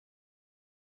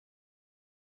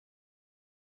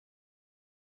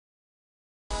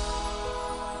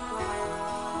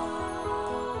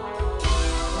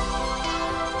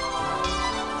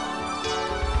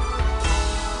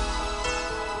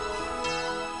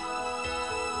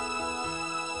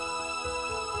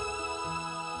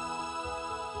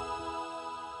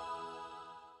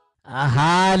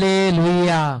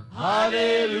Hallelujah,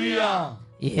 ഹല്ലേലൂയ.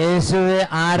 യേശുവേ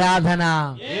ആരാധന.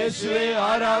 യേശുവേ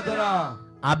ആരാധന.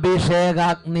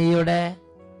 അഭിഷേകാഗ്നിയുടെ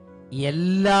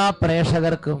എല്ലാ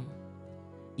പ്രേക്ഷകർക്കും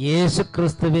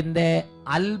യേശുക്രിസ്തുവിന്റെ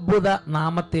അത്ഭുത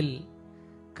നാമത്തിൽ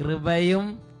കൃപയും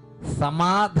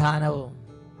സമാധാനവും.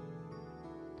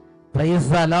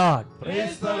 Praise the Lord.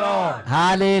 Praise the Lord.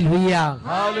 Hallelujah,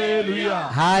 ഹല്ലേലൂയ,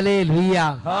 ഹല്ലേലൂയ.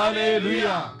 ഹല്ലേലൂയ.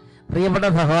 പ്രിയപ്പെട്ട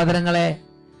സഹോദരങ്ങളെ,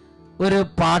 ഒരു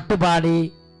പാട്ടുപാടി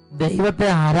ദൈവത്തെ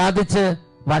ആരാധിച്ച്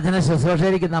വചന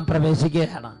ശുശ്രൂഷയിലേക്ക് നാം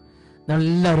പ്രവേശിക്കുകയാണ്.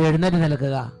 എല്ലാവരും എഴുന്നേറ്റ്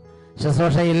നിൽക്കുക.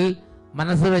 ശുശ്രൂഷയിൽ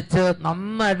മനസ്സ് വെച്ച്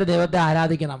നന്നായിട്ട് ദൈവത്തെ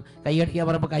ആരാധിക്കണം. കൈയടിക്കാൻ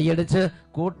പറയുമ്പോൾ കൈയടിച്ച്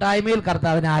കൂട്ടായ്മയിൽ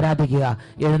കർത്താവിനെ ആരാധിക്കുക.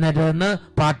 എഴുന്നേറ്റ് നിന്ന്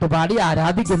പാട്ടുപാടി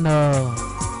ആരാധിക്കുന്നു.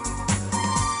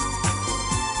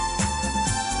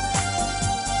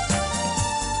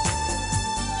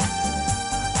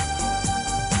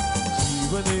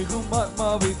 ജീവനേകും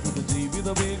ആത്മാവേ,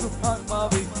 ജീവിതമേകും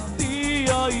ആത്മാവേ,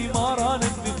 തീയായി മാറാൻ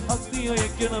എന്നിൽ അഗ്നി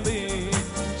അയക്കണമേ.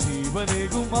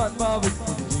 ജീവനേകും ആത്മാവേ,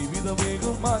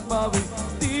 ജീവിതമേകും ആത്മാവേ,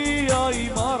 തീയായി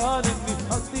മാറാൻ എന്നിൽ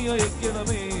അഗ്നി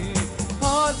അയക്കണമേ.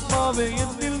 ആത്മാവേ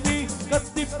എന്നിൽ നീ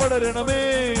കത്തിപ്പടരണമേ.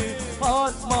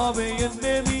 ആത്മാവേ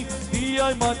എന്നെ നീ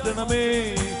തീയായി മാറ്റണമേ.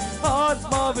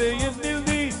 ആത്മാവേ എന്നിൽ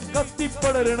നീ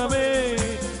കത്തിപ്പടരണമേ.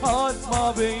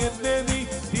 ആത്മാവേ എന്നെ നീ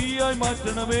തീയായി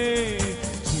മാറ്റണമേ.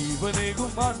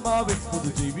 ജീവനേകും ആത്മാവേ,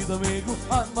 പുതുജീവിതമേകും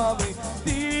ആത്മാവേ,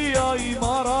 തീയായി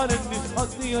മാറാൻ എന്നിൽ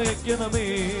അഗ്നി അയക്കണമേ.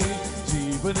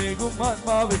 ജീവനേകും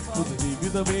ആത്മാവേ,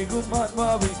 പുതുജീവിതമേകും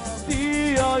ആത്മാവേ,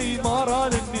 തീയായി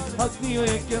മാറാൻ എന്നിൽ അഗ്നി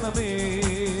അയക്കണമേ.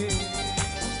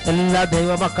 എല്ലാ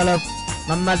ദൈവമക്കളും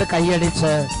നന്നായിട്ട്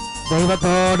കൈയടിച്ച്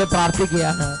ദൈവത്തോട്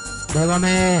പ്രാർത്ഥിക്കുകയാണ്.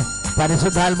 ദൈവമേ,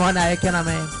 പരിശുദ്ധാത്മാവിനെ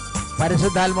അയക്കണമേ,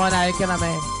 പരിശുദ്ധാത്മാവിനെ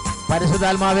അയക്കണമേ,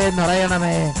 പരിശുദ്ധാത്മാവെ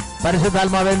നിറയണമേ,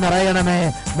 പരിശുദ്ധാത്മാവെ നിറയണമേ.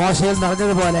 മോശയിൽ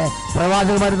നിറഞ്ഞതുപോലെ,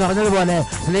 പ്രവാചകന്മാർ നിറഞ്ഞതുപോലെ,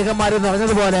 സ്ലീഹന്മാർ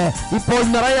നിറഞ്ഞതുപോലെ ഇപ്പോൾ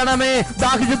നിറയണമേ.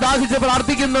 ദാഹിച്ച് ദാഹിച്ച്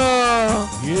പ്രാർത്ഥിക്കുന്നു.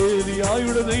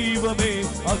 ഏലിയായുടെ ദൈവമേ,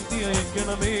 അഗ്നി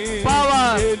അയക്കണമേ.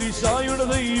 ഏലീശായുടെ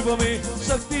ദൈവമേ,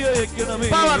 ശക്തി അയക്കണമേ.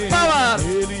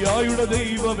 ഏലിയായുടെ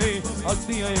ദൈവമേ,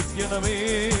 അഗ്നി അയക്കണമേ.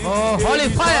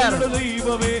 ഏലീശായുടെ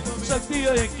ദൈവമേ, ശക്തി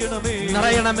അയക്കണമേ.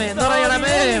 നിറയണമേ,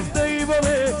 നിറയണമേ.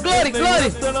 ദൈവമേ, ഗ്ലോറി, ഗ്ലോറി.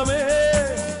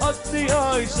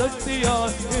 അഗ്നിയായി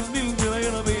ശക്തിയായി എന്നിൽ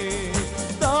നിറയണമേ.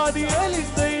 ദാനിയേലിൻ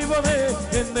ദൈവമേ,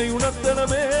 എന്നെ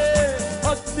ഉണർത്തണമേ.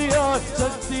 അഗ്നിയായി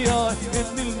ശക്തിയായി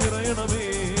എന്നിൽ നിറയണമേ.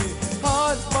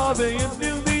 ആത്മാവേ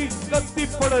എന്നിൽ നീ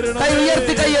കത്തിപ്പടരണമേ. കൈ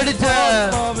ഉയർത്തി കൈയടിച്ച്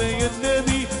ആത്മാവേ എന്നെ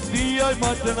നീ തീയായി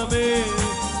മാറ്റണമേ.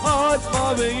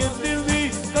 ആത്മാവേ എന്നിൽ നീ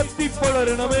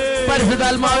കത്തിപ്പടരണമേ.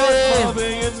 പരിശുദ്ധാത്മാവേ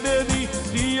എന്നെ നീ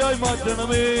തീയായി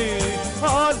മാറ്റണമേ.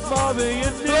 ആത്മാവേ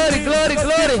എന്നെ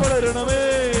പടരണമേ.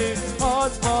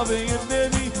 ആത്മാവേ എന്നെ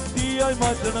നീ തീയായി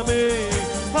മാറ്റണമേ.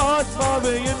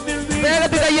 ആത്മാവേ എന്നിൽ നീ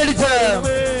കൈയടിച്ച്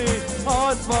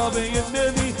ആത്മാവേ എന്നെ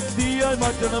നീ തീയായി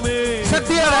മാറ്റണമേ.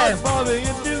 ആത്മാവേ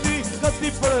എന്നിൽ നീ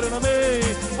കത്തിപ്പടരണമേ.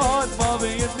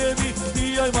 ആത്മാവേ എന്നെ നീ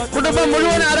തീയായി മാറ്റണമേ. കുടുംബം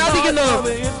മുഴുവൻ ആരാധിക്കുന്നു.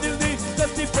 എന്നിൽ നീ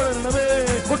കത്തിപ്പടരണമേ.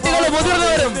 കുട്ടികൾ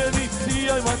മുതിർന്നവരും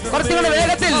കുറച്ചുകൂടെ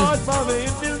വേഗത്തിൽ. ആത്മാവേ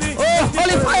എന്നിൽ നീ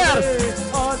ഹോളി ഫയർ,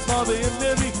 ആത്മാവേ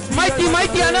എന്നെ നീ മൈറ്റി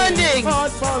മൈറ്റി അനോയിന്റിംഗ്.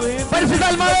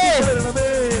 പരിശുദ്ധാത്മാവേ.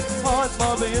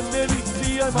 ആത്മാവേ എന്നെ നീ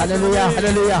തീയായി ഹല്ലേലൂയ,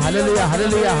 ഹല്ലേലൂയ, ഹല്ലേലൂയ,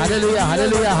 ഹല്ലേലൂയ, ഹല്ലേലൂയ,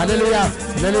 ഹല്ലേലൂയ, ഹല്ലേലൂയ,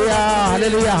 ഹല്ലേലൂയ,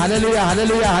 ഹല്ലേലൂയ, ഹല്ലേലൂയ,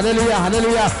 ഹല്ലേലൂയ, ഹല്ലേലൂയ,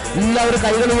 ഹല്ലേലൂയ. എല്ലാവരും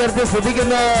കൈകൾ ഉയർത്തി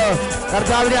സ്തുതിക്കുന്നു,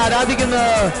 കർത്താവിനെ ആരാധിക്കുന്നു.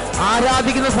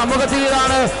 ആരാധിക്കുന്ന സമൂഹത്തിൽ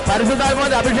ഇതാണ്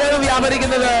പരിശുദ്ധാത്മാവിന്റെ അഭിഷേകം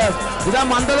വ്യാപരിക്കുന്നത്. ഇതാ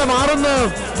മന്ദത മാറുന്നു,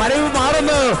 മരവ്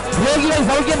മാറുന്നു, രോഗികൾ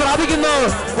സൗഖ്യം പ്രാപിക്കുന്നു,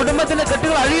 കുടുംബത്തിന്റെ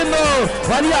കെട്ടുകൾ അഴിയുന്നു,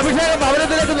 വലിയ അഭിഷേകം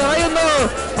ഭവനത്തിലേക്ക് നിറയുന്നു,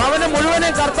 ഭവനം മുഴുവനെ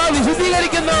കർത്താവ്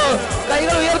വിശുദ്ധീകരിക്കുന്നു.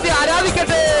 കൈകൾ ഉയർത്തി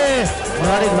ആരാധിക്കട്ടെ.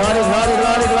 Glory, glory, glory,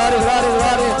 glory, glory, glory,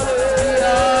 glory.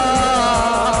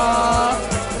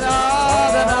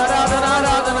 ആരാധന, ആരാധന,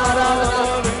 ആരാധന, ആരാധന.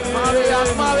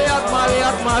 ആത്മാവേ, ആത്മാവേ,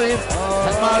 ആത്മാവേ,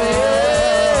 ആത്മാവേ.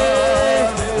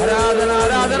 ആരാധന,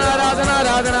 ആരാധന, ആരാധന,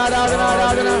 ആരാധന, ആരാധന,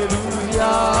 ആരാധന.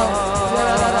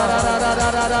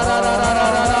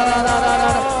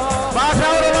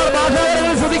 ഭാഷാപരങ്ങൾ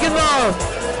ഭാഷാപരങ്ങൾ സ്തുതിക്കുന്നു.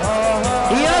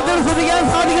 ഈണത്തിൽ സ്തുതിക്കാൻ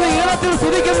സാധിക്കുന്ന ഈണത്തിൽ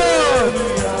സ്തുതിക്കുന്നു.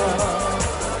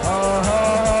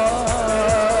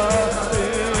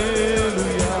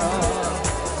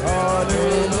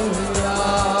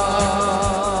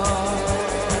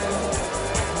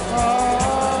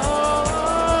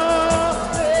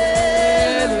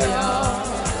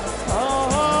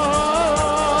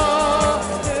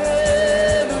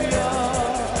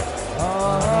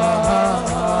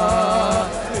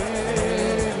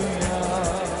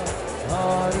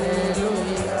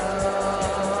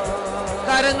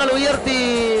 കരങ്ങൾ ഉയർത്തി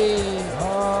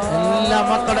എല്ലാ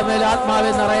മക്കളുടെ മേൽ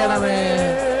ആത്മാവെ നിറയണമേ.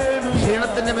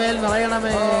 രോഗത്തിന്റെ മേൽ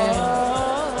നിറയണമേ,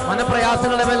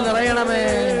 മനപ്രയാസങ്ങളുടെ മേൽ നിറയണമേ,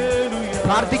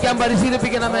 പ്രാർത്ഥിക്കാൻ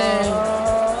പരിശീലിപ്പിക്കണമേ,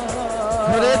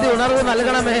 ഹൃദയത്തിൽ ഉണർവ്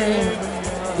നൽകണമേ,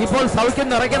 ഇപ്പോൾ സൗഖ്യം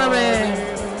നിറയ്ക്കണമേ.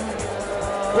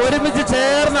 ഒരുമിച്ച്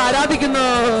ചേർന്ന് ആരാധിക്കുന്നു.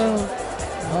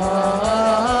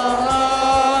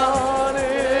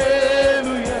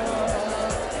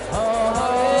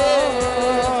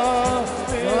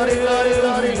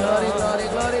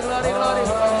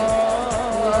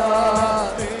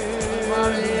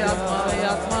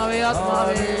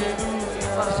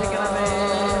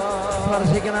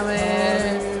 സ്പർശിക്കണമേ,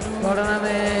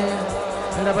 തൊടണമേ,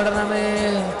 ഇടപെടണമേ,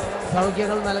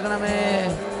 സൗഖ്യങ്ങൾ നൽകണമേ.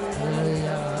 ഹല്ലേലൂയ,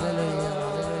 ഹല്ലേലൂയ,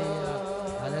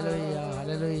 ഹല്ലേലൂയ,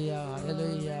 ഹല്ലേലൂയ,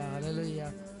 ഹല്ലേലൂയ, ഹല്ലേലൂയ.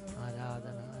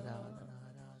 ആരാധന, ആരാധന,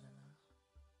 ആരാധന.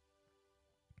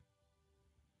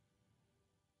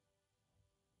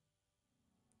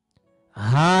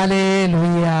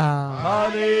 ഹല്ലേലൂയ,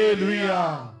 ഹല്ലേലൂയ.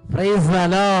 Praise the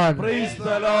Lord, praise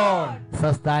the Lord.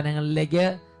 സ്വസ്ഥാനങ്ങളിലേക്ക്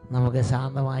നമുക്ക്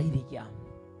ശാന്തമായിരിക്കാം.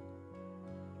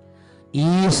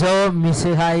 ഈശോ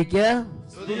മിശിഹായിക്ക്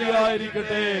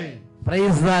സ്തുതിയായിരിക്കട്ടെ.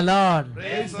 Praise the Lord,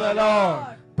 praise the Lord.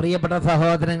 പ്രിയപ്പെട്ട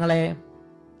സഹോദരങ്ങളെ,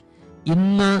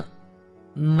 ഇന്ന്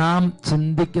നാം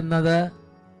ചിന്തിക്കുന്നത്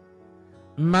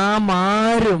നാം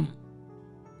ആരും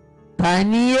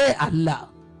തനിയെ അല്ല.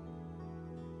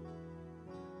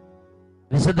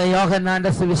 വിശുദ്ധ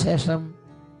യോഹന്നാന്റെ സുവിശേഷം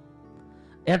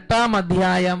 8-ാം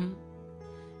അധ്യായം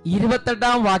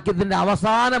 28-ാം വാക്യത്തിന്റെ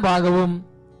അവസാന ഭാഗവും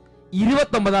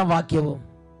 29-ാം വാക്യവും,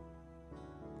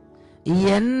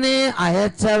 എന്നെ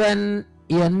അയച്ചവൻ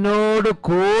എന്നോട്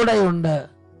കൂടെയുണ്ട്,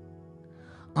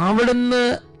 അവിടുന്ന്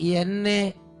എന്നെ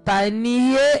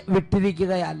തനിയെ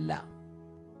വിട്ടിരിക്കുകയല്ല.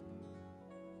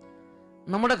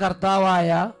 നമ്മുടെ കർത്താവായ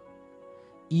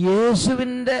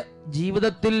യേശുവിൻ്റെ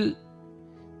ജീവിതത്തിൽ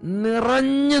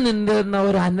നിറഞ്ഞു നിന്നിരുന്ന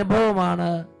ഒരു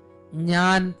അനുഭവമാണ്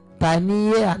ഞാൻ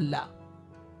തനിയെ അല്ല,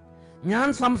 ഞാൻ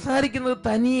സംസാരിക്കുന്നത്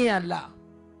തനിയെ അല്ല,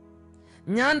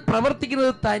 ഞാൻ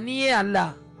പ്രവർത്തിക്കുന്നത് തനിയെ അല്ല,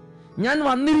 ഞാൻ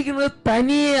വന്നിരിക്കുന്നത്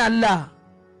തനിയെ അല്ല,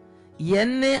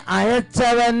 എന്നെ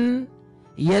അയച്ചവൻ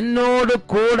എന്നോട്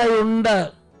കൂടെയുണ്ട്,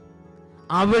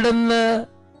 അവിടുന്ന്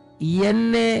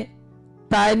എന്നെ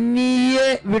തനിയെ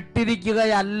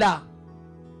വിട്ടിരിക്കുകയല്ല.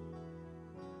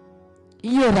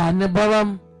 ഈ ഒരു അനുഭവം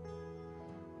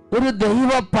ഒരു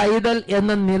ദൈവ പൈതൽ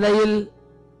എന്ന നിലയിൽ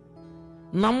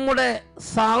നമ്മുടെ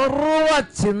സർവ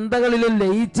ചിന്തകളിലും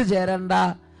ലയിച്ചു ചേരേണ്ട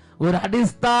ഒരു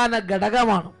അടിസ്ഥാന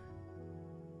ഘടകമാണ്.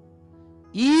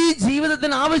 ഈ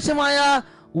ജീവിതത്തിന് ആവശ്യമായ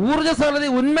ഊർജ്ജസ്വലത,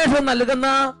 ഉന്മേഷം നൽകുന്ന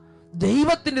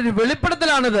ദൈവത്തിന്റെ ഒരു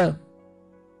വെളിപ്പെടുത്തലാണിത്.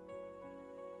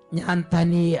 ഞാൻ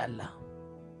തനിയെ അല്ല,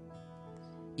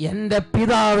 എന്റെ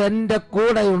പിതാവ് എന്റെ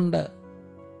കൂടെയുണ്ട്,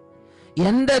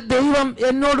 എന്റെ ദൈവം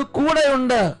എന്നോട്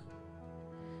കൂടെയുണ്ട്.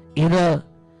 ഇത്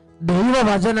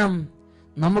ദൈവവചനം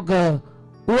നമുക്ക്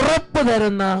ഉറപ്പ്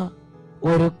തരുന്ന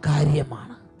ഒരു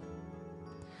കാര്യമാണ്.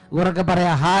 ഉറക്കെ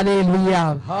പറയാ ഹല്ലേലൂയ,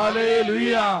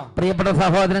 ഹല്ലേലൂയ. പ്രിയപ്പെട്ട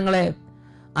സഹോദരങ്ങളെ,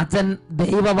 അച്ഛൻ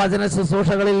ദൈവവചന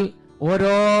ശുശ്രൂഷകളിൽ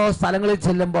ഓരോ സ്ഥലങ്ങളിൽ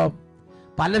ചെല്ലുമ്പോൾ,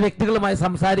 പല വ്യക്തികളുമായി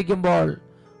സംസാരിക്കുമ്പോൾ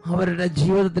അവരുടെ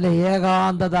ജീവിതത്തിലെ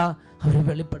ഏകാന്തത അവർ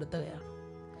വെളിപ്പെടുത്തുകയാണ്.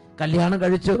 കല്യാണം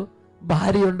കഴിച്ചു,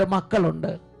 ഭാര്യയുണ്ട്,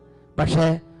 മക്കളുണ്ട്, പക്ഷേ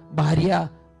ഭാര്യ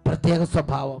പ്രത്യേക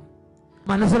സ്വഭാവം,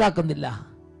 മനസ്സിലാക്കുന്നില്ല,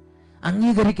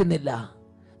 അംഗീകരിക്കുന്നില്ല,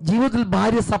 ജീവിതത്തിൽ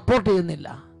ഭാര്യ സപ്പോർട്ട് ചെയ്യുന്നില്ല.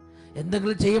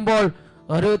 എന്തെങ്കിലും ചെയ്യുമ്പോൾ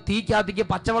ഒരു തീക്കകത്തേക്ക്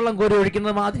പച്ചവെള്ളം കോരി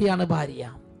ഒഴിക്കുന്നത് മാതിരിയാണ് ഭാര്യ.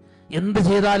 എന്ത്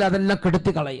ചെയ്താലും അതെല്ലാം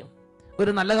കെടുത്തി കളയും.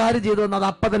 ഒരു നല്ല കാര്യം ചെയ്തു വന്നാൽ അത്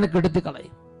അപ്പം തന്നെ കെടുത്തി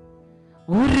കളയും.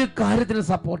 ഒരു കാര്യത്തിന്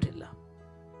സപ്പോർട്ടില്ല.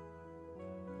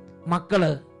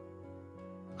 മക്കള്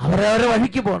അവരവരെ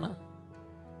വഴിക്ക് പോണ്,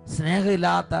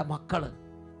 സ്നേഹമില്ലാത്ത മക്കള്,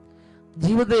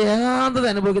 ജീവിതത്തിൽ ഏകാന്തത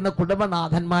അനുഭവിക്കുന്ന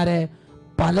കുടുംബനാഥന്മാരെ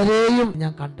പലരെയും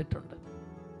ഞാൻ കണ്ടിട്ടുണ്ട്.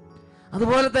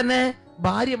 അതുപോലെ തന്നെ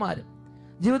ഭാര്യമാരും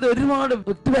ജീവിതത്തിൽ ഒരുപാട്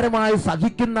വ്യക്തിപരമായി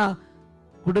സഹിക്കുന്ന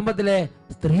കുടുംബത്തിലെ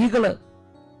സ്ത്രീകള്,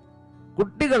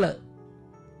 കുട്ടികള്,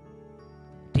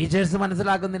 ടീച്ചേഴ്സ്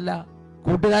മനസ്സിലാക്കുന്നില്ല,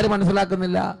 കൂട്ടുകാർ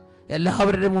മനസ്സിലാക്കുന്നില്ല,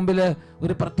 എല്ലാവരുടെയും മുമ്പിൽ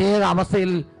ഒരു പ്രത്യേക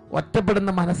അവസ്ഥയിൽ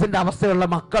ഒറ്റപ്പെടുന്ന മനസ്സിന്റെ അവസ്ഥയുള്ള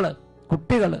മക്കള്,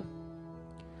 കുട്ടികള്.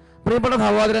 പ്രിയപ്പെട്ട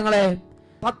സഹോദരങ്ങളെ,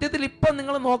 സത്യത്തിൽ ഇപ്പം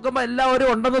നിങ്ങൾ നോക്കുമ്പോൾ എല്ലാവരും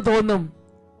ഉണ്ടെന്ന് തോന്നും.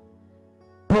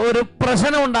 ഒരു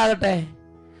പ്രശ്നം ഉണ്ടാകട്ടെ,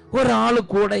 ഒരാൾ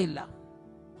കൂടെയില്ല.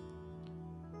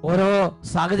 ഓരോ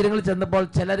സാഹചര്യങ്ങളിൽ ചെന്നപ്പോൾ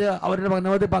ചിലര് അവരുടെ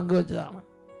അനുഭവത്തിൽ പങ്കുവെച്ചതാണ്.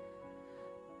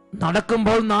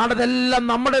 നടക്കുമ്പോൾ നാടതെല്ലാം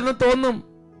നമ്മുടെ എന്ന് തോന്നും,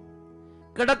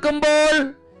 കിടക്കുമ്പോൾ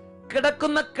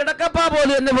കിടക്കുന്ന കിടക്കപ്പാ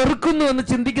പോലും എന്നെ വെറുക്കുന്നു എന്ന്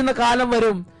ചിന്തിക്കുന്ന കാലം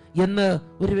വരും എന്ന്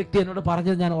ഒരു വ്യക്തി എന്നോട്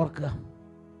പറഞ്ഞത് ഞാൻ ഓർക്കുക.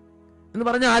 എന്ന്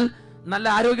പറഞ്ഞാൽ നല്ല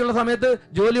ആരോഗ്യമുള്ള സമയത്ത്,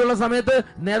 ജോലിയുള്ള സമയത്ത്,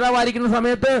 നേതാവായിരിക്കുന്ന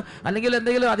സമയത്ത്, അല്ലെങ്കിൽ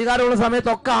എന്തെങ്കിലും അധികാരമുള്ള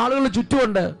സമയത്തൊക്കെ ആളുകൾ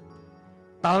ചുറ്റുമുണ്ട്.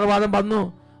 തളർവാദം വന്നു,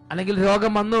 അല്ലെങ്കിൽ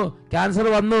രോഗം വന്നു, ക്യാൻസർ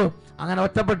വന്നു, അങ്ങനെ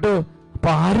ഒറ്റപ്പെട്ടു. അപ്പൊ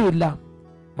ആരുമില്ല,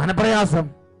 മനപ്രയാസം,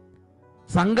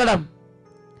 സങ്കടം.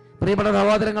 പ്രിയപ്പെട്ട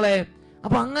സഹോദരങ്ങളെ,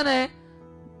 അപ്പൊ അങ്ങനെ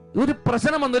ഒരു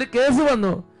പ്രശ്നം വന്നു, ഒരു കേസ്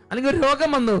വന്നു, അല്ലെങ്കിൽ ഒരു രോഗം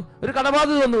വന്നു, ഒരു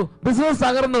കടബാധ്യത വന്നു, ബിസിനസ്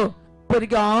തകർന്നു, ഇപ്പൊ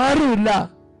എനിക്ക് ആരുമില്ല.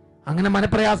 അങ്ങനെ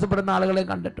മനപ്രയാസപ്പെടുന്ന ആളുകളെ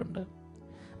കണ്ടിട്ടുണ്ട്.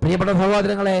 പ്രിയപ്പെട്ട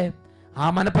സഹോദരങ്ങളെ, ആ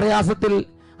മനപ്രയാസത്തിൽ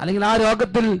അല്ലെങ്കിൽ ആ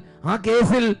രോഗത്തിൽ, ആ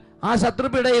കേസിൽ, ആ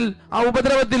ശത്രുപിടയിൽ, ആ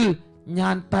ഉപദ്രവത്തിൽ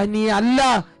ഞാൻ തനിയല്ല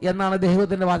എന്നാണ്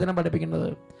ദൈവത്തിന്റെ വചനം പഠിപ്പിക്കുന്നത്.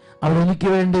 അവിടെ എനിക്ക്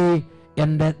വേണ്ടി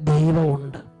എൻ്റെ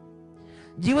ദൈവമുണ്ട്.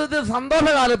 ജീവിതത്തിൽ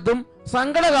സന്തോഷകാലത്തും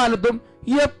സങ്കടകാലത്തും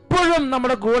എപ്പോഴും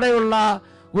നമ്മുടെ കൂടെയുള്ള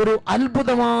ഒരു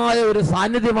അത്ഭുതമായ ഒരു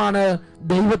സാന്നിധ്യമാണ്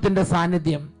ദൈവത്തിന്റെ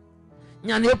സാന്നിധ്യം.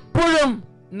 ഞാൻ എപ്പോഴും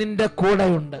നിന്റെ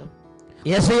കൂടെയുണ്ട്.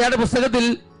 യെശയ്യായുടെ പുസ്തകത്തിൽ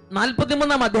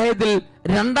 43-ാം അധ്യായത്തിൽ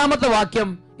 2-ാമത്തെ വാക്യം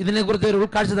ഇതിനെക്കുറിച്ച് ഒരു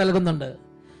ഉൾക്കാഴ്ച നൽകുന്നുണ്ട്.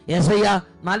 യെശയ്യ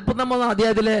 43-ാം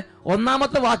അധ്യായത്തിലെ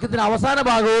 1-ാമത്തെ വാക്യത്തിന് അവസാന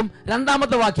ഭാഗവും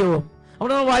 2-ാമത്തെ വാക്യവും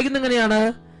അവിടെ നമ്മൾ വായിക്കുന്ന എങ്ങനെയാണ്?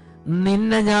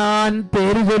 നിന്നെ ഞാൻ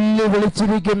പേര് ചൊല്ലി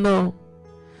വിളിച്ചിരിക്കുന്നു,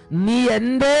 നീ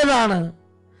എന്റേതാണ്.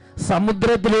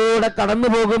 സമുദ്രത്തിലൂടെ കടന്നു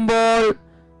പോകുമ്പോൾ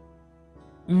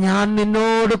ഞാൻ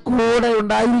നിന്നോട് കൂടെ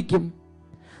ഉണ്ടായിരിക്കും.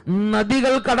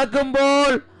 നദികൾ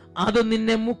കടക്കുമ്പോൾ അത്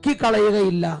നിന്നെ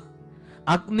മുക്കിക്കളയുകയില്ല.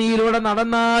 അഗ്നിയിലൂടെ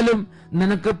നടന്നാലും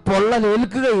നിനക്ക്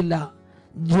പൊള്ളലേൽക്കുകയില്ല.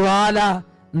 ജ്വാല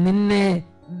നിന്നെ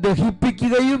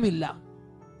ദഹിപ്പിക്കുകയുമില്ല.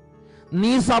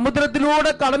 നീ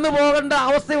സമുദ്രത്തിലൂടെ കടന്നു പോകേണ്ട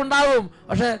അവസ്ഥയുണ്ടാവും,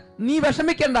 പക്ഷെ നീ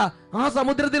വിഷമിക്കണ്ട, ആ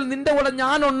സമുദ്രത്തിൽ നിന്റെ കൂടെ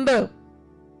ഞാനുണ്ട്.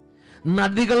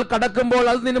 നദികൾ കടക്കുമ്പോൾ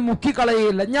അത് നിന്നെ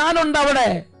മുക്കിക്കളയില്ല, ഞാനുണ്ട് അവിടെ.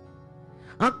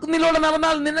 അഗ്നിയിലൂടെ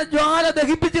നടന്നാൽ നിന്നെ ജ്വാല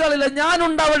ദഹിപ്പിച്ചു കളയില്ല,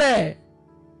 ഞാനുണ്ട് അവിടെ.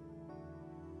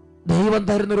 ദൈവം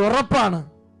തരുന്നൊരു ഉറപ്പാണ്.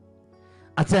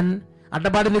 അച്ഛൻ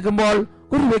അട്ടപ്പാടി നിൽക്കുമ്പോൾ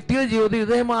ഒരു വ്യക്തിയുടെ ജീവിതത്തിൽ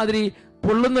ഇതേമാതിരി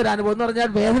പൊള്ളുന്നൊരു അനുഭവം എന്ന് പറഞ്ഞാൽ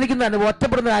വേദനിക്കുന്ന അനുഭവം,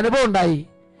 ഒറ്റപ്പെടുന്ന ഒരു അനുഭവം ഉണ്ടായി.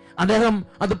 അദ്ദേഹം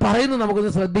അത് പറയുന്നു,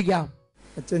 നമുക്കൊന്ന് ശ്രദ്ധിക്കാം.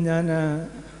 അച്ഛൻ, ഞാൻ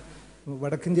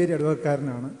വടക്കഞ്ചേരി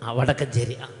ഇടവക്കാരനാണ്.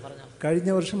 വടക്കഞ്ചേരി കഴിഞ്ഞ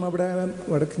വർഷം അവിടെ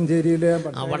വടക്കഞ്ചേരിയിലെ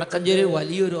വടക്കഞ്ചേരി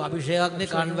വലിയൊരു അഭിഷേകാഗ്നി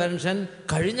കൺവെൻഷൻ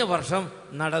കഴിഞ്ഞ വർഷം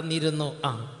നടന്നിരുന്നു.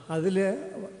 അതില്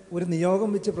ഒരു നിയോഗം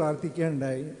വെച്ച്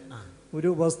പ്രാർത്ഥിക്കുകയുണ്ടായി. ഒരു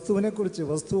വസ്തു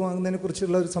വാങ്ങുന്നതിനെ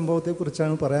കുറിച്ചുള്ള ഒരു സംഭവത്തെ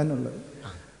കുറിച്ചാണ് പറയാനുള്ളത്.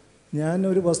 ഞാൻ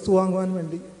ഒരു വസ്തു വാങ്ങുവാൻ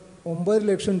വേണ്ടി 9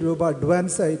 ലക്ഷം രൂപ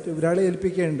അഡ്വാൻസ് ആയിട്ട് ഒരാളെ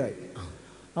ഏൽപ്പിക്കുകയുണ്ടായി.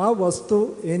 ആ വസ്തു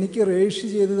എനിക്ക് രജിസ്റ്റർ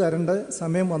ചെയ്ത് തരേണ്ട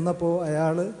സമയം വന്നപ്പോൾ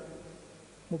അയാൾ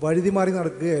വഴുതി മാറി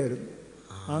നടക്കുകയായിരുന്നു.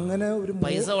 അങ്ങനെ ഒരു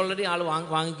പൈസ ഓൾറെഡി ആൾ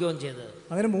വാങ്ങിക്കുകയും ചെയ്ത്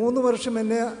അങ്ങനെ 3 വർഷം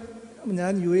എന്നെ,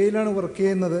 ഞാൻ UAE-യിലാണ് വർക്ക്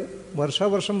ചെയ്യുന്നത്.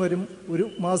 വർഷാവർഷം വരും, ഒരു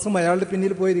മാസം അയാളുടെ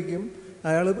പിന്നിൽ പോയിരിക്കും.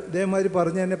 അയാൾ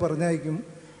ഇതേമാതിരി എന്നെ പറഞ്ഞയക്കും.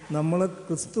 നമ്മൾ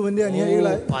ക്രിസ്തുവിൻ്റെ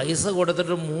അനുയായികളായി പൈസ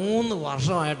കൊടുത്തിട്ട് 3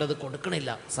 വർഷമായിട്ട് അത് കൊടുക്കണില്ല,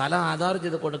 സ്ഥലം ആധാർ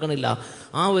ചെയ്ത് കൊടുക്കണില്ല.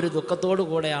 ആ ഒരു ദുഃഖത്തോടു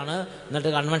കൂടെയാണ്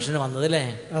എന്നിട്ട് കൺവെൻഷന് വന്നത് അല്ലേ?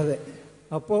 അതെ.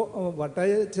 അപ്പോൾ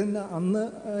വട്ടായച്ചൻ അന്ന്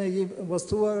ഈ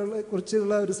വസ്തുക്കളെ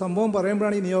കുറിച്ചുള്ള ഒരു സംഭവം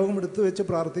പറയുമ്പോഴാണ് ഈ നിയോഗം എടുത്തു വെച്ച്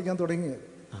പ്രാർത്ഥിക്കാൻ തുടങ്ങിയത്.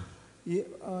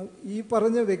 ഈ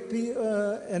പറഞ്ഞ വ്യക്തി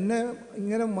എന്നെ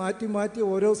ഇങ്ങനെ മാറ്റി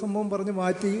ഓരോ സംഭവം പറഞ്ഞ്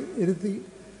മാറ്റി ഇരുത്തി.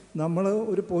 നമ്മൾ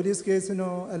ഒരു പോലീസ്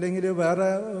കേസിനോ അല്ലെങ്കിൽ വേറെ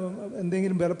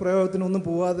എന്തെങ്കിലും ബലപ്രയോഗത്തിനോ ഒന്നും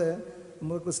പോവാതെ,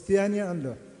 നമ്മൾ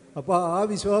ക്രിസ്ത്യാനിയാണല്ലോ, അപ്പോൾ ആ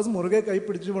വിശ്വാസം മുറുകെ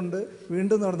കൈപ്പിടിച്ചുകൊണ്ട്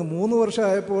വീണ്ടും നടന്നു. 3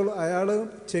 വർഷമായപ്പോൾ അയാൾ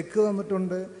ചെക്ക്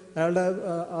തന്നിട്ടുണ്ട്, അയാളുടെ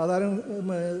ആധാരം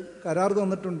കരാർ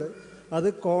തന്നിട്ടുണ്ട്. അത്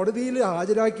കോടതിയിൽ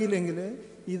ഹാജരാക്കിയില്ലെങ്കിൽ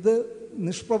ഇത്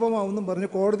നിഷ്പ്രഭമാവെന്നും പറഞ്ഞ്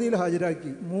കോടതിയിൽ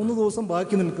ഹാജരാക്കി. 3 ദിവസം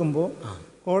ബാക്കി നിൽക്കുമ്പോൾ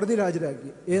കോടതിയിൽ ഹാജരാക്കി.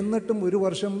 എന്നിട്ടും 1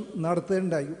 വർഷം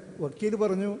നടത്തേണ്ടായി. വക്കീൽ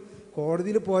പറഞ്ഞു,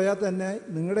 കോടതിയിൽ പോയാൽ തന്നെ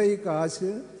നിങ്ങളുടെ ഈ കാശ്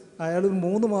അയാൾ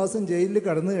 3 മാസം ജയിലിൽ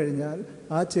കടന്നു കഴിഞ്ഞാൽ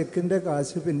ആ ചെക്കിൻ്റെ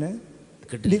കാശ് പിന്നെ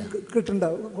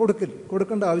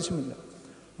കൊടുക്കേണ്ട ആവശ്യമില്ല.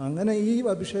 അങ്ങനെ ഈ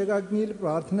അഭിഷേകാഗ്നിയിൽ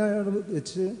പ്രാർത്ഥന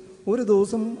വെച്ച് ഒരു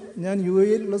ദിവസം ഞാൻ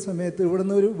UAE-യിലുള്ള സമയത്ത്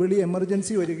ഇവിടുന്ന് ഒരു വിളി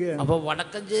എമർജൻസി വരികയാണ്. അപ്പോൾ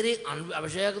വടക്കഞ്ചേരി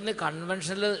അഭിഷേകാഗ്നി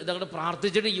കൺവെൻഷനിൽ ഇതങ്ങോട്ട്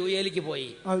പ്രാർത്ഥിച്ചിട്ട് UAE-യിലേക്ക് പോയി.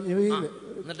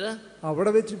 എന്നിട്ട്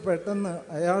അവിടെ വെച്ച് പെട്ടെന്ന്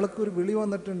അയാൾക്കൊരു വിളി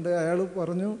വന്നിട്ടുണ്ട്. അയാൾ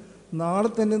പറഞ്ഞു, നാളെ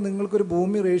തന്നെ നിങ്ങൾക്കൊരു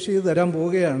ഭൂമി രജിസ്റ്റർ ചെയ്ത് തരാൻ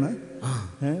പോവുകയാണ്.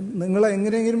 നിങ്ങൾ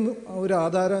എങ്ങനെയെങ്കിലും ഒരു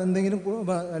ആധാരം എന്തെങ്കിലും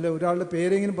അല്ല ഒരാളുടെ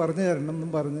പേരെങ്കിലും പറഞ്ഞു തരണം എന്നും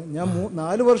പറഞ്ഞ് ഞാൻ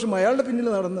 4 വർഷം അയാളുടെ പിന്നിൽ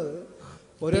നടന്നത്.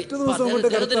 ഒരൊറ്റ ദിവസം കൊണ്ട്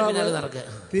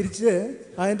തിരിച്ച്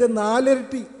അതിൻ്റെ 4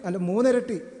 ഇരട്ടി അല്ല 3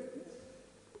 ഇരട്ടി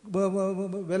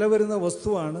വില വരുന്ന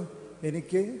വസ്തുവാണ്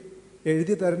എനിക്ക്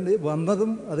എഴുതി തരേണ്ടി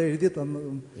വന്നതും അത് എഴുതി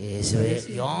തന്നതും.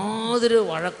 യാതൊരു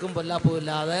വഴക്കും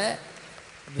പൊല്ലാപ്പുമില്ലാതെ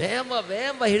വേഗം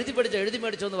എഴുതി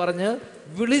മേടിച്ചോ എന്ന് പറഞ്ഞ്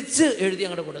വിളിച്ച് എഴുതി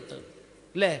അങ്ങോട്ട് കൊടുത്ത്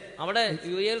അല്ലേ? അവിടെ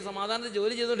UAE-യിൽ സമാധാനത്തിൽ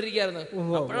ജോലി ചെയ്തുകൊണ്ടിരിക്കുകയായിരുന്നു.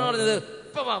 അപ്പോഴാണ് പറഞ്ഞത്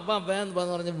ഇപ്പം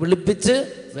പറഞ്ഞ് വിളിപ്പിച്ച്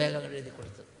വേഗം എഴുതി കൊടുത്ത്.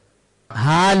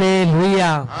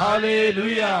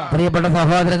 പ്രിയപ്പെട്ട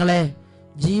സഹോദരങ്ങളെ,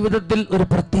 ജീവിതത്തിൽ ഒരു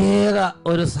പ്രത്യേക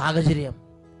ഒരു സാഹചര്യം,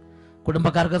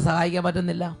 കുടുംബക്കാർക്ക് സഹായിക്കാൻ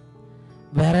പറ്റുന്നില്ല,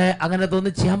 വേറെ അങ്ങനെ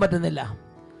തോന്നി ചെയ്യാൻ പറ്റുന്നില്ല.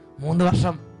 3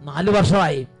 വർഷം 4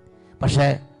 വർഷമായി പക്ഷെ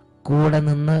കൂടെ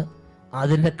നിന്ന്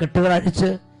അതിൻ്റെ കെട്ടുകൾ അഴിച്ച്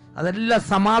അതെല്ലാം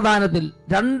സമാധാനത്തിൽ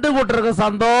രണ്ടു കൂട്ടർക്ക്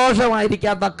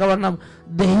സന്തോഷമായിരിക്കാൻ തക്കവണ്ണം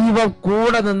ദൈവം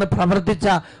കൂടെ നിന്ന് പ്രവർത്തിച്ച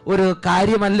ഒരു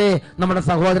കാര്യമല്ലേ നമ്മുടെ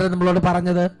സഹോദരൻ നമ്മളോട്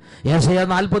പറഞ്ഞത്. യെശയ്യാ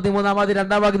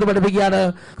 43:2 പഠിപ്പിക്കുകയാണ്,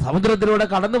 സമുദ്രത്തിലൂടെ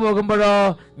കടന്നു പോകുമ്പോഴോ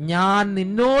ഞാൻ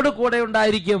നിന്നോട് കൂടെ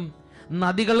ഉണ്ടായിരിക്കും.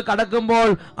 നദികൾ കടക്കുമ്പോൾ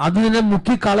അത് നിന്നെ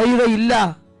മുക്കിക്കളയുകയില്ല.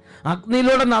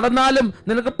 അഗ്നിയിലൂടെ നടന്നാലും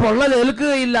നിനക്ക്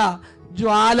പൊള്ളലേൽക്കുകയില്ല.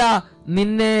 ജ്വാല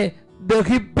നിന്നെ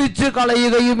ദഹിപ്പിച്ചു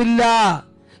കളയുകയുമില്ല.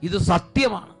 ഇത്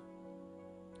സത്യമാണ്.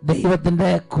 ദൈവത്തിന്റെ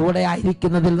കൂടെ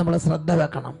ആയിരിക്കുന്നതിൽ നമ്മൾ ശ്രദ്ധ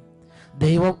വെക്കണം.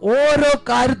 ദൈവം ഓരോ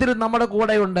കാര്യത്തിലും നമ്മുടെ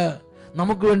കൂടെയുണ്ട്.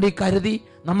 നമുക്ക് വേണ്ടി കരുതി,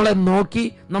 നമ്മളെ നോക്കി,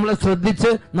 നമ്മളെ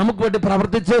ശ്രദ്ധിച്ച്, നമുക്ക് വേണ്ടി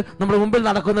പ്രവർത്തിച്ച് നമ്മുടെ മുമ്പിൽ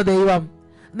നടക്കുന്ന ദൈവം.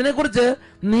 ഇതിനെക്കുറിച്ച്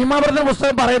നിയമാവർത്തന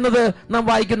പുസ്തകം പറയുന്നത് നാം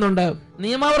വായിക്കുന്നുണ്ട്.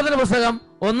 നിയമാവർത്തന പുസ്തകം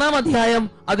 1-ാം അധ്യായം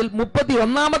അതിൽ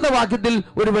 31-ാമത്തെ വാക്യത്തിൽ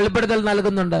ഒരു വെളിപ്പെടുത്തൽ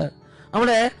നൽകുന്നുണ്ട്.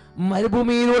 അവിടെ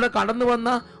മരുഭൂമിയിലൂടെ കടന്നു വന്ന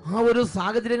ആ ഒരു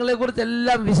സാഹചര്യങ്ങളെ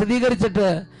കുറിച്ചെല്ലാം വിശദീകരിച്ചിട്ട്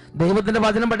ദൈവത്തിന്റെ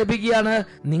വചനം പഠിപ്പിക്കുകയാണ്,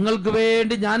 നിങ്ങൾക്ക്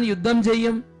വേണ്ടി ഞാൻ യുദ്ധം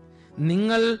ചെയ്യും.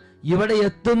 നിങ്ങൾ ഇവിടെ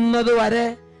എത്തുന്നത് വരെ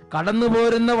കടന്നു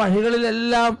പോരുന്ന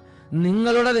വഴികളിലെല്ലാം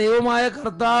നിങ്ങളുടെ ദൈവമായ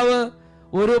കർത്താവ്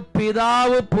ഒരു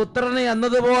പിതാവ് പുത്രനെ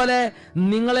എന്നതുപോലെ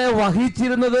നിങ്ങളെ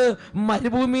വഹിച്ചിരുന്നത്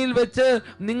മരുഭൂമിയിൽ വെച്ച്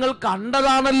നിങ്ങൾ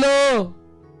കണ്ടതാണല്ലോ.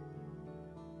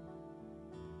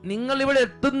 നിങ്ങൾ ഇവിടെ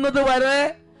എത്തുന്നത് വരെ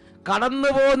കടന്നു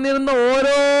പോന്നിരുന്ന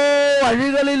ഓരോ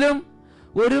വഴികളിലും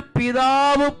ഒരു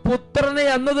പിതാവ് പുത്രനെ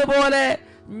എന്നതുപോലെ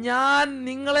ഞാൻ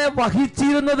നിങ്ങളെ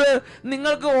വഹിച്ചിരുന്നത്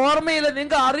നിങ്ങൾക്ക് ഓർമ്മയില്ല,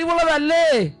 നിങ്ങൾക്ക് അറിവുള്ളതല്ലേ?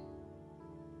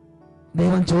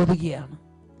 ദൈവം ചോദിക്കുകയാണ്.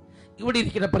 ഇവിടെ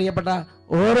ഇരിക്കുന്ന പ്രിയപ്പെട്ട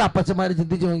ഓരോ അപ്പച്ചന്മാരും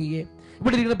ചിന്തിച്ചു നോക്കിക്കേ.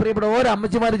 ഇവിടെ ഇരിക്കുന്ന പ്രിയപ്പെട്ട ഓരോ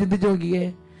അമ്മച്ചിമാരും ചിന്തിച്ചു നോക്കിക്കേ.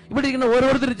 ഇവിടെ ഇരിക്കുന്ന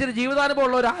ഓരോരുത്തരും ഇച്ചിരി ജീവിതാനുഭവം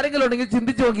ഉള്ളവർ ആരെങ്കിലും ഉണ്ടെങ്കിൽ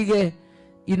ചിന്തിച്ചു നോക്കിക്കേ.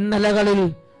 ഇന്നലകളിൽ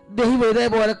ദൈവം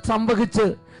ഇതേപോലെ സംവഹിച്ച്,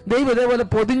 ദൈവം ഇതേപോലെ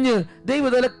പൊതിഞ്ഞ്, ദൈവം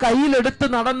ഇതേപോലെ കയ്യിലെടുത്ത്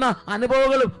നടന്ന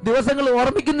അനുഭവങ്ങളും ദിവസങ്ങളും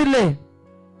ഓർമ്മിക്കുന്നില്ലേ?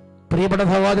 പ്രിയപ്പെട്ട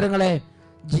സഹോദരങ്ങളെ,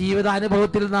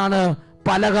 ജീവിതാനുഭവത്തിൽ നിന്നാണ്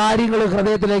പല കാര്യങ്ങളും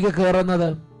ഹൃദയത്തിലേക്ക് കയറുന്നത്.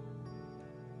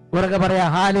 ഉറക്കെ പറയാ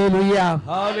ഹല്ലേലൂയ,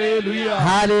 ഹല്ലേലൂയ,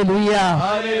 ഹല്ലേലൂയ,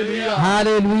 ഹല്ലേലൂയ,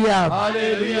 ഹല്ലേലൂയ.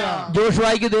 ഹല്ലേലൂയ.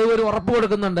 ജോഷുവയ്ക്ക് ദൈവം ഒരു ഉറപ്പ്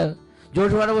കൊടുക്കുന്നുണ്ട്.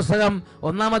 ജോഷുവയുടെ പുസ്തകം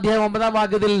 1-ാം അധ്യായം 9-ാം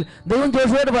വാക്യത്തിൽ ദൈവം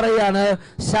ജോഷുവയോട് പറയുകയാണ്,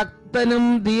 ശക്തനും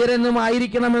ധീരനും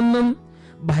ആയിരിക്കണമെന്നും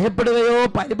ഭയപ്പെടുകയോ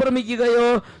പരിഭ്രമിക്കുകയോ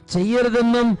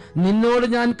ചെയ്യരുതെന്നും നിന്നോട്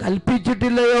ഞാൻ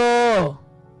കൽപ്പിച്ചിട്ടില്ലയോ?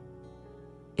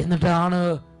 എന്നിട്ടാണ്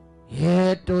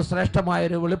ഏറ്റവും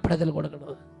ശ്രേഷ്ഠമായൊരു വെളിപ്പെടുത്തൽ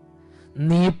കൊടുക്കുന്നത്.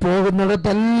 നീ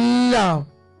പോകുന്നിടത്തെല്ലാം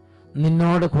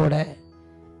നിന്നോട് കൂടെ,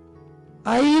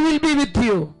 I will be with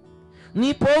you. നീ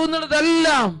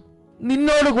പോകുന്നിടത്തെല്ലാം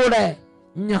നിന്നോട് കൂടെ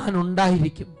ഞാൻ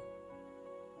ഉണ്ടായിരിക്കും.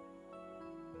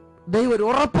 ദൈവം ഒരു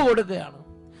ഉറപ്പ് കൊടുക്കുകയാണ്.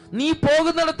 നീ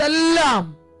പോകുന്നിടത്തെല്ലാം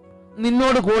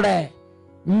നിന്നോട് കൂടെ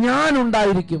ഞാൻ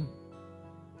ഉണ്ടായിരിക്കും.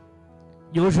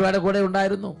 ജോഷുവയുടെ കൂടെ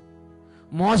ഉണ്ടായിരുന്നു,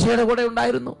 മോശയുടെ കൂടെ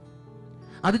ഉണ്ടായിരുന്നു.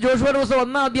 അത് ജോഷുവയുടെ പുസ്തകം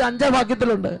 1-ാം അധ്യായം 5-ാം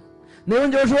വാക്യത്തിലുണ്ട്. ദൈവം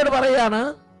ജോഷുവയോട് പറയുകയാണ്,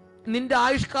 നിന്റെ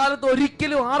ആയുഷ്കാലത്ത്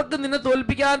ഒരിക്കലും ആർക്കും നിന്നെ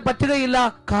തോൽപ്പിക്കാൻ പറ്റുകയില്ല.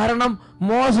 കാരണം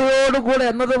മോശയോട് കൂടെ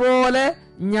എന്നതുപോലെ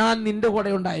ഞാൻ നിന്റെ കൂടെ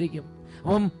ഉണ്ടായിരിക്കും.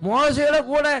 അപ്പം മോശയുടെ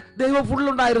കൂടെ ദൈവം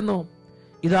ഫുള്ളുണ്ടായിരുന്നു.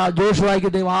 ഇതാ ജോഷുവയ്ക്ക്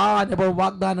ദൈവം ആ അനുഭവം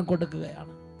വാഗ്ദാനം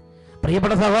കൊടുക്കുകയാണ്.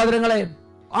 പ്രിയപ്പെട്ട സഹോദരങ്ങളെ,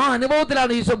 ആ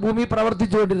അനുഭവത്തിലാണ് ഈശോ ഭൂമി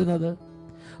പ്രവർത്തിച്ചുകൊണ്ടിരുന്നത്.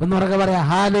 ഒന്നുറക്കെ പറയാ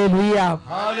ഹല്ലേലൂയ,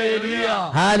 ഹല്ലേലൂയ,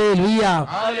 ഹല്ലേലൂയ.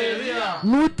 ഹല്ലേലൂയ.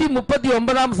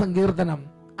 139-ാം സങ്കീർത്തനം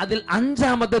അതിൽ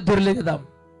 5-ാമത്തെ ദുർലിഖിതം,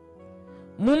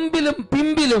 മുമ്പിലും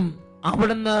പിമ്പിലും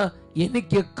അവിടുന്ന്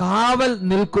എനിക്ക് കാവൽ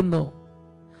നിൽക്കുന്നു.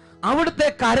 അവിടുത്തെ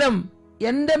കരം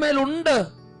എന്റെ മേലുണ്ട്.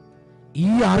 ഈ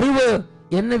അറിവ്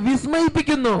എന്നെ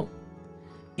വിസ്മയിപ്പിക്കുന്നു.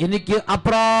 എനിക്ക്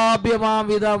അപ്രാപ്യമാം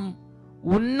വിധം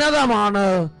ഉന്നതമാണ്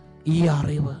ഈ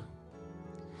അറിവ്.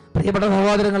 പ്രിയപ്പെട്ട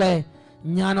സഹോദരങ്ങളെ,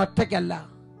 ഞാൻ ഒറ്റയ്ക്കല്ല,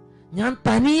 ഞാൻ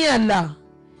തനിയല്ല.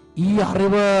 ഈ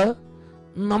അറിവ്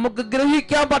നമുക്ക്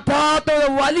ഗ്രഹിക്കാൻ പറ്റാത്ത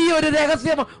വലിയൊരു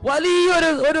രഹസ്യം,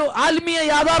 വലിയൊരു ആത്മീയ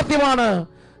യാഥാർത്ഥ്യമാണ്.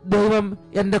 ദൈവം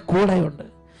എൻ്റെ കൂടെയുണ്ട്.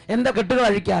 എൻ്റെ കെട്ടുകൾ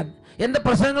അഴിക്കാൻ, എൻ്റെ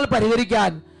പ്രശ്നങ്ങൾ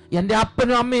പരിഹരിക്കാൻ, എൻ്റെ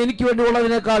അപ്പനും അമ്മയും എനിക്ക് വേണ്ടി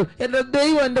ഉള്ളതിനേക്കാൾ എൻ്റെ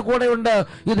ദൈവം എൻ്റെ കൂടെയുണ്ട്.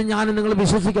 ഇത് ഞാൻ നിങ്ങൾ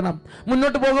വിശ്വസിക്കണം.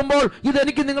 മുന്നോട്ട് പോകുമ്പോൾ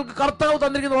ഇതെനിക്ക് നിങ്ങൾക്ക് കർത്താവ്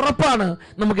തന്നിരിക്കുന്ന ഉറപ്പാണ്.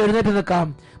 നമുക്ക് എഴുന്നേറ്റ് നിൽക്കാം.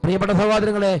 പ്രിയപ്പെട്ട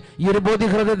സഹോദരങ്ങളെ, ഈ ഒരു ബോധ്യ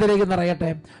ഹൃദയത്തിലേക്ക് നിറയട്ടെ,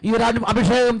 ഈ ഒരു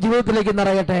അഭിഷേകം ജീവിതത്തിലേക്ക്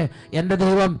നിറയട്ടെ. എൻ്റെ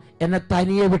ദൈവം എന്നെ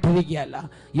തനിയെ വിട്ടിരിക്കുകയല്ല.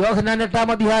 യോഹന്നാൻ 8-ാം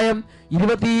അധ്യായം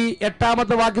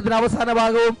 28-ാമത്തെ വാക്യത്തിന് അവസാന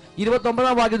ഭാഗവും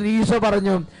 29-ാം വാക്യത്തിൽ ഈശോ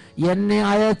പറഞ്ഞു, എന്നെ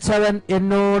അയച്ചവൻ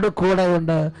എന്നോട്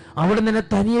കൂടെയുണ്ട്. അവിടെ നിന്നെ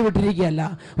തനിയെ വിട്ടിരിക്കുകയല്ല.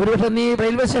 ഒരുപക്ഷെ നീ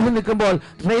റെയിൽവേ സ്റ്റേഷനിൽ നിൽക്കുമ്പോൾ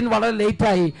ട്രെയിൻ വളരെ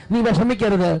ലേറ്റായി, നീ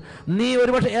വിഷമിക്കരുത്. നീ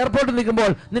ഒരുപക്ഷെ എയർപോർട്ടിൽ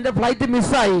നിൽക്കുമ്പോൾ നിന്റെ ഫ്ലൈറ്റ്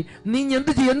മിസ്സായി, നീ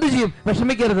എന്ത് ചെയ്യും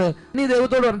വിഷമിക്കരുത്. നീ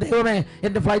ദൈവത്തോട് പറഞ്ഞു, ദൈവമേ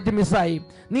എൻ്റെ ഫ്ലൈറ്റ് മിസ്സായി.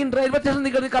 നീ റെയിൽവേ സ്റ്റേഷനിൽ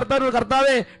നിൽക്കുന്നത്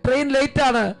കർത്താവേ ട്രെയിൻ ലേറ്റ്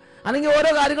ആണ്, അല്ലെങ്കിൽ ഓരോ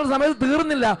കാര്യങ്ങൾ സമയത്ത്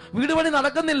തീർന്നില്ല, വീട് പണി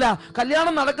നടക്കുന്നില്ല,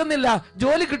 കല്യാണം നടക്കുന്നില്ല,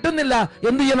 ജോലി കിട്ടുന്നില്ല,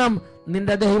 എന്ത് ചെയ്യണം?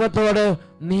 നിന്റെ ദൈവത്തോട്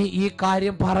നീ ഈ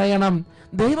കാര്യം പറയണം.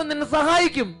 ദൈവം നിന്നെ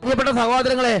സഹായിക്കും. പ്രിയപ്പെട്ട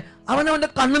സഹോദരങ്ങളെ, അവനവന്റെ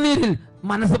കണ്ണുനീരിൽ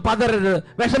മനസ്സ് പതറരുത്,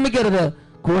 വിഷമിക്കരുത്.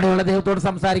 കൂടെയുള്ള ദൈവത്തോട്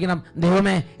സംസാരിക്കണം.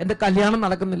 ദൈവമേ, എന്റെ കല്യാണം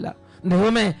നടക്കുന്നില്ല,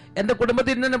 ദൈവമേ എന്റെ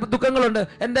കുടുംബത്തിൽ ഇന്ന ദുഃഖങ്ങളുണ്ട്,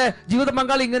 എന്റെ ജീവിത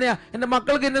പങ്കാളി ഇങ്ങനെയാ, എന്റെ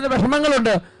മക്കൾക്ക് ഇന്ന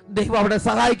വിഷമങ്ങളുണ്ട്. ദൈവം അവിടെ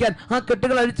സഹായിക്കാൻ, ആ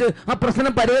കെട്ടുകൾ അഴിച്ച് ആ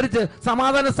പ്രശ്നം പരിഹരിച്ച്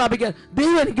സമാധാനം സ്ഥാപിക്കാൻ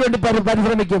ദൈവം എനിക്ക് വേണ്ടി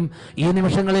പരിശ്രമിക്കും. ഈ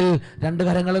നിമിഷങ്ങളിൽ രണ്ട്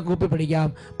കരങ്ങളും കൂപ്പി പിടിക്കാം.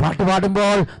 പാട്ട്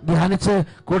പാടുമ്പോൾ ധ്യാനിച്ച്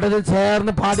കൂട്ടത്തിൽ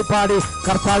ചേർന്ന് പാടി പാടി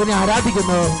കർത്താവിനെ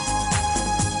ആരാധിക്കുന്നു.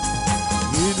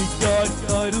 എനിക്കായി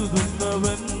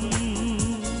കരുതുന്നവൻ,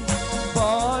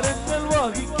 ഭാരങ്ങൾ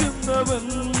വഹിക്കുന്നവൻ,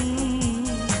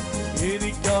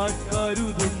 എനിക്കായി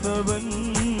കരുതുന്നവൻ,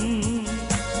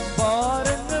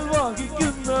 ഭാരങ്ങൾ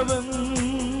വഹിക്കുന്നവൻ,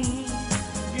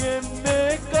 എന്നെ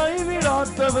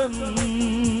കൈവിടാത്തവൻ,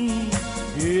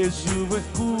 യേശുവൻ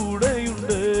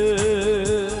കൂടെയുണ്ട്.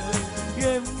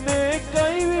 എന്നെ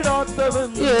കൈവിടാത്തവൻ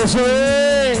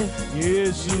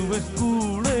യേശുവൻ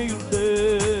കൂടെയുണ്ട്.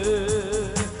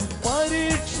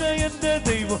 പരീക്ഷ എന്റെ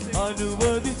ദൈവം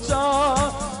അനുവദിച്ച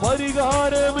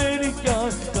പരിഹാരം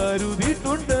എനിക്കാൻ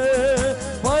കരുതിയിട്ടുണ്ട്.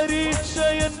 പരീക്ഷ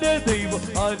എന്റെ ദൈവം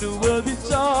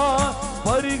അനുവദിച്ച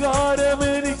പരിഹാരം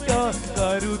എനിക്കാൻ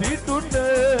കരുതിയിട്ടുണ്ട്.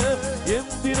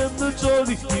 എന്തിനെന്ന്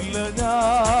ചോദിക്കില്ല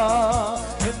ഞാൻ,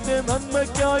 എന്റെ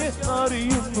നന്മയ്ക്കായി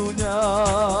അറിയുന്നു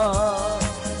ഞാൻ.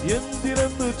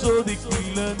 എന്തിനെന്ന്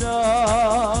ചോദിക്കില്ല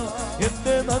ഞാൻ,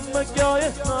 എന്റെ നന്മയ്ക്കായി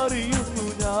അറിയുന്നു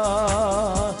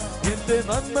ഞാൻ. എന്റെ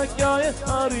നന്മയ്ക്കായി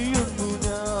അറിയുന്നു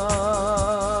ഞാൻ.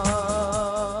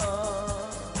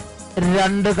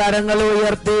 രണ്ട് കരങ്ങൾ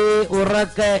ഉയർത്തി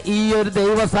ഉറക്കെ ഈ ഒരു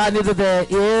ദൈവ സാന്നിധ്യത്തെ,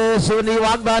 യേശുവിന്റെ ഈ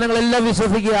വാഗ്ദാനങ്ങളെല്ലാം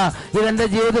വിശ്വസിക്കുക. ഇതെന്റെ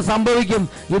ജീവിതത്തിൽ സംഭവിക്കും,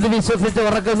 ഇത് വിശ്വസിച്ച്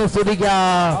ഉറക്കെ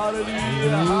സ്തുതിക്കാം.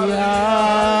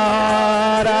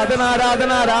 ആരാധന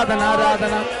ആരാധന ആരാധന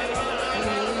ആരാധന.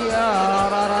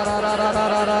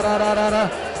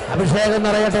 അഭിഷേകം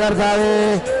നിറയട്ടെ കർത്താവേ,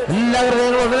 എല്ലാ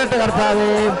ഹൃദയങ്ങളും ഉണരട്ടെ കർത്താവേ.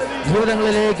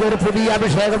 ജീവിതങ്ങളിലേക്ക് ഒരു പുതിയ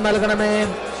അഭിഷേകം നൽകണമേ.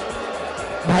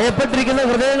 ഭയപ്പെട്ടിരിക്കുന്ന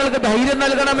ഹൃദയങ്ങൾക്ക് ധൈര്യം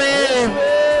നൽകണമേ.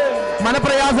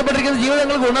 മനപ്രയാസപ്പെട്ടിരിക്കുന്ന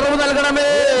ജീവിതങ്ങൾക്ക് ഉണർവ്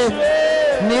നൽകണമേ.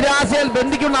 നിരാശയിൽ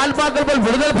ബന്ധിക്കുന്ന ആത്മാക്കൾ ഇപ്പോൾ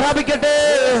വിടുതൽ പ്രാപിക്കട്ടെ.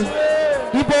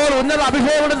 ഇപ്പോൾ ഉന്നത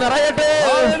അഭിഷേകം കൊണ്ട് നിറയട്ടെ.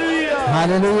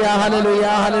 ഹല്ലേലൂയ ഹല്ലേലൂയ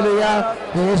ഹല്ലേലൂയ.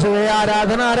 യേശുവേ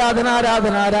ആരാധന ആരാധന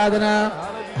ആരാധന ആരാധന.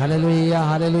 ഹല്ലേലൂയ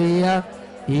ഹല്ലേലൂയ.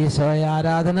 ഈശോയെ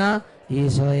ആരാധന,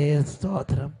 ഈശോയെ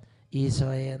സ്തോത്രം,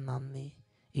 ഈശോയെ നന്ദി,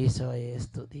 ഈശോയെ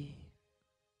സ്തുതി.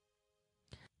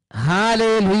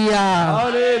 Hallelujah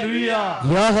hallelujah.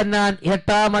 യോഹന്നാൻ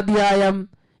 8-ാം അധ്യായം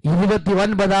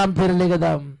 29-ാം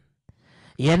തിരുലിഖിതം.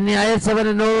 എന്നെ അയച്ചവൻ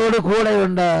എന്നോട്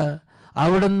കൂടെയുണ്ട്,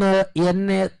 അവിടുന്ന്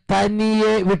എന്നെ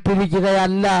തനിയെ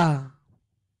വിട്ടിരിക്കുകയല്ല.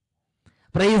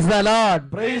 Praise the Lord,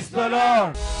 praise the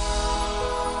Lord.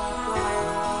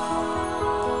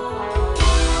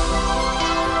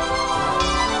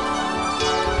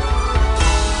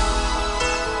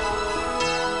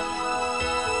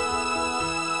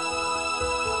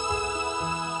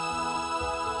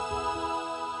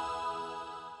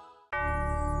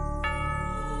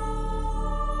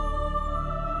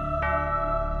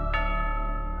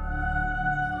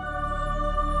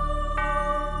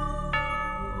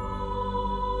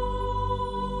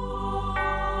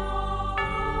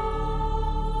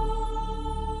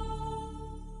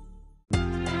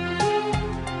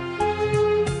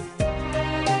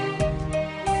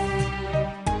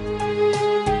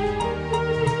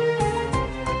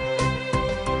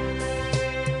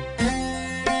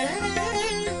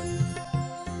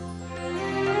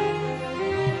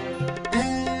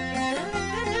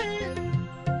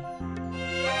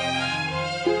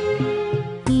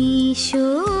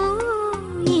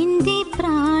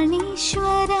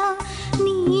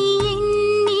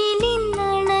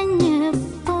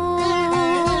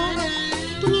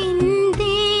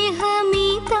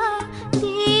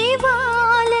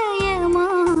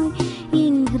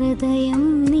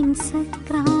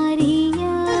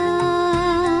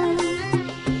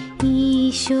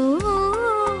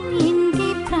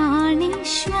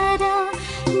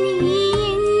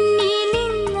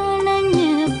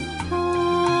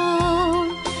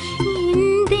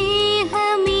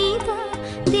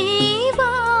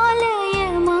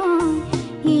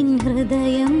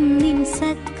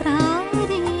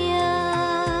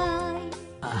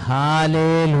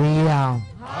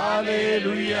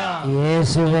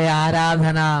 യേശുവേ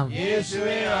ആരാധന,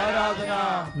 യേശുവേ ആരാധന.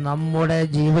 നമ്മുടെ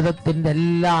ജീവിതത്തിന്റെ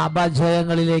എല്ലാ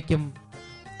അപജയങ്ങളിലേക്കും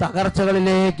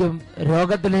തകർച്ചകളിലേക്കും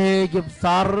രോഗത്തിലേക്കും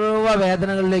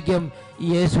സർവ്വവേദനകളിലേക്കും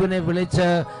യേശുവിനെ വിളിച്ച്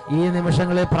ഈ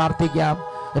നിമിഷങ്ങളിൽ പ്രാർത്ഥിക്കാം.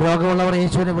 രോഗമുള്ളവർ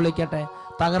യേശുവിനെ വിളിക്കട്ടെ.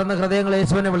 തകർന്ന ഹൃദയങ്ങൾ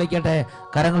യേശുവിനെ വിളിക്കട്ടെ.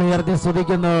 കരങ്ങൾ ഉയർത്തി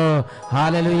സ്തുതിക്കുന്നു.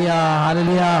 ഹല്ലേലൂയ,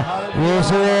 ഹല്ലേലൂയ.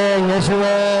 യേശുവേ,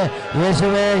 യേശുവേ,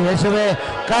 യേശുവേ, യേശുവേ.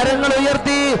 കരങ്ങൾ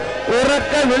ഉയർത്തി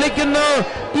ഉറക്കെ വിളിക്കുന്നു.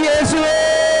 യേശുവേ,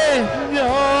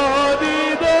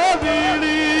 ഞാനിതാ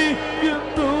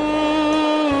വിളിക്കുന്നു.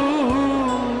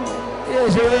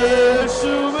 യേശുവേ,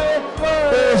 യേശുവേ,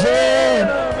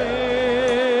 വരണമേ.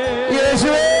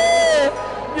 യേശുവേ,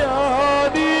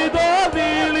 ഞാനിതാ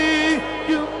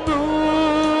വിളിക്കുന്നു.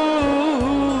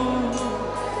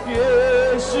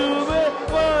 യേശുവേ,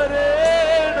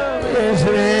 വരണമേ.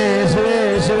 യേശുവേ, യേശുവേ,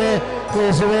 യേശുവേ,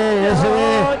 യേശുവേ, യേശുവേ,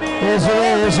 യേശുവേ,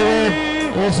 യേശുവേ,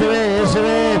 യേശുവേ,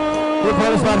 യേശുവേ.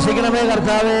 ഇപ്പോൾ സ്പർശിക്കണമേ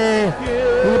കർത്താവേ,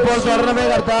 ഇപ്പോൾ തൊടണമേ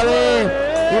കർത്താവേ,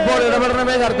 ഇപ്പോൾ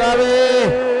ഇടപെടണമേ കർത്താവേ.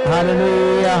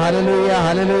 ഹല്ലേലൂയ, ഹല്ലേലൂയ,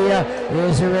 ഹല്ലേലൂയ.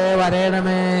 യേശുവേ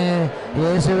വരണമേ,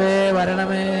 യേശുവേ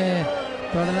വരണമേ.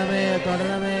 തൊടണമേ,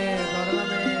 തൊടണമേ,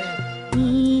 തൊടണമേ.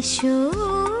 ഈശോ